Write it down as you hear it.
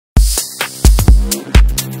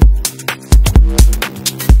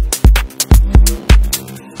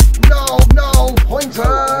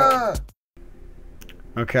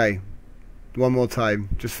Okay. One more time,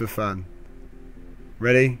 just for fun.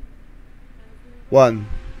 Ready? 1,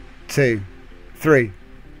 2, 3.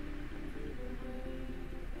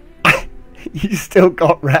 You still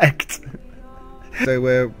got wrecked.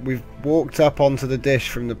 So we've walked up onto the dish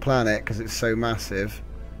from the planet because it's so massive.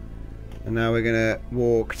 And now we're going to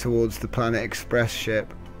walk towards the Planet Express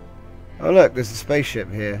ship. Oh look, there's a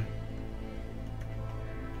spaceship here.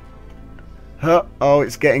 Huh? Oh,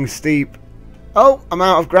 it's getting steep. Oh, I'm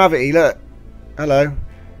out of gravity, look. Hello.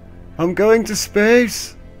 I'm going to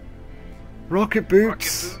space. Rocket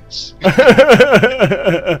boots.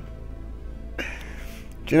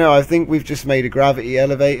 Do you know, I think we've just made a gravity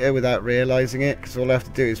elevator without realising it, because all I have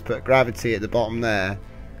to do is put gravity at the bottom there,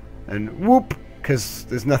 and whoop, because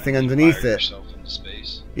there's nothing underneath it.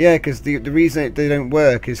 Yeah, because the reason they don't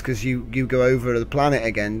work is because you go over the planet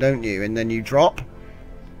again, don't you, and then you drop.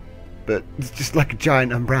 But it's just like a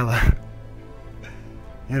giant umbrella.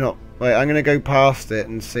 You're not... Wait, I'm going to go past it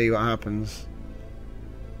and see what happens.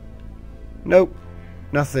 Nope,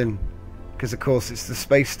 nothing. Because of course it's the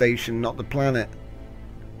space station, not the planet.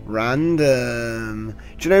 Random.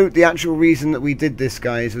 Do you know the actual reason that we did this,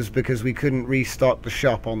 guys, was because we couldn't restock the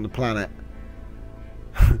shop on the planet.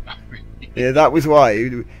 Yeah, that was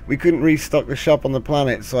why. We couldn't restock the shop on the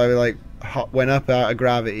planet, so I went up out of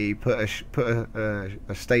gravity, put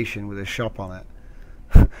a station with a shop on it.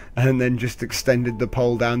 And then just extended the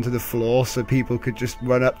pole down to the floor so people could just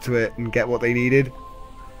run up to it and get what they needed.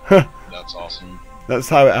 That's awesome. That's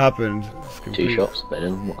how it happened. Two shops better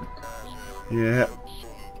than one. Yeah.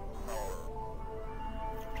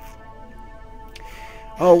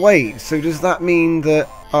 Oh wait, so does that mean that...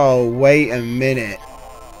 Oh, wait a minute.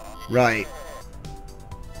 Right.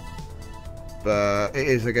 But it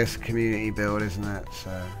is, I guess, a community build, isn't it?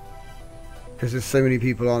 So, because there's so many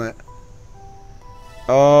people on it.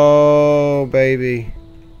 Oh, baby.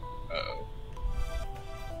 Uh-oh.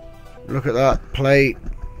 Look at that plate.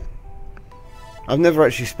 I've never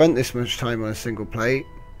actually spent this much time on a single plate.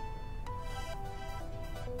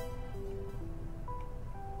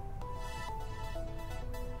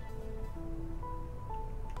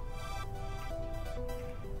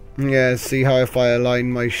 Yeah, see how if I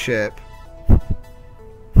align my ship,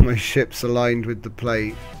 my ship's aligned with the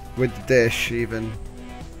plate, with the dish even.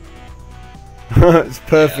 It's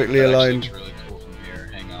perfectly aligned. Looks really cool from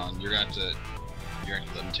here. Hang on, you're gonna have to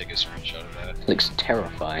let me take a screenshot of that. Looks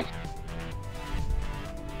terrifying.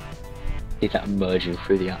 See that merging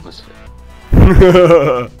through the atmosphere.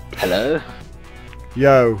 Hello?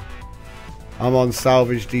 Yo, I'm on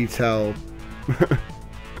salvage detail.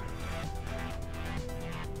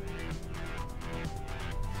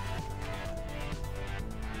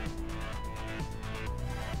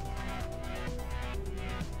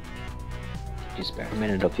 You spare a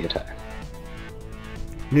minute of your time.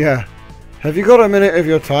 Yeah. Have you got a minute of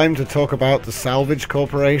your time to talk about the Salvage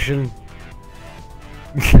Corporation?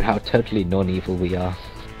 How totally non-evil we are.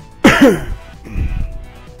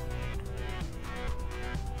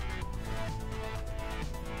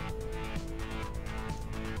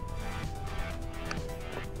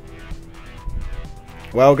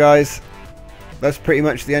 Well guys, that's pretty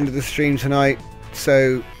much the end of the stream tonight,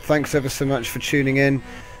 so thanks ever so much for tuning in.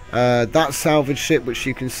 That salvage ship, which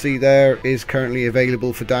you can see there, is currently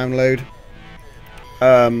available for download.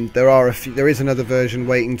 There is another version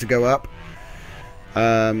waiting to go up,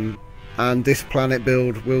 and this planet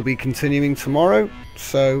build will be continuing tomorrow.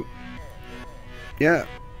 So yeah,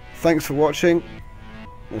 thanks for watching.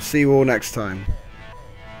 We'll see you all next time.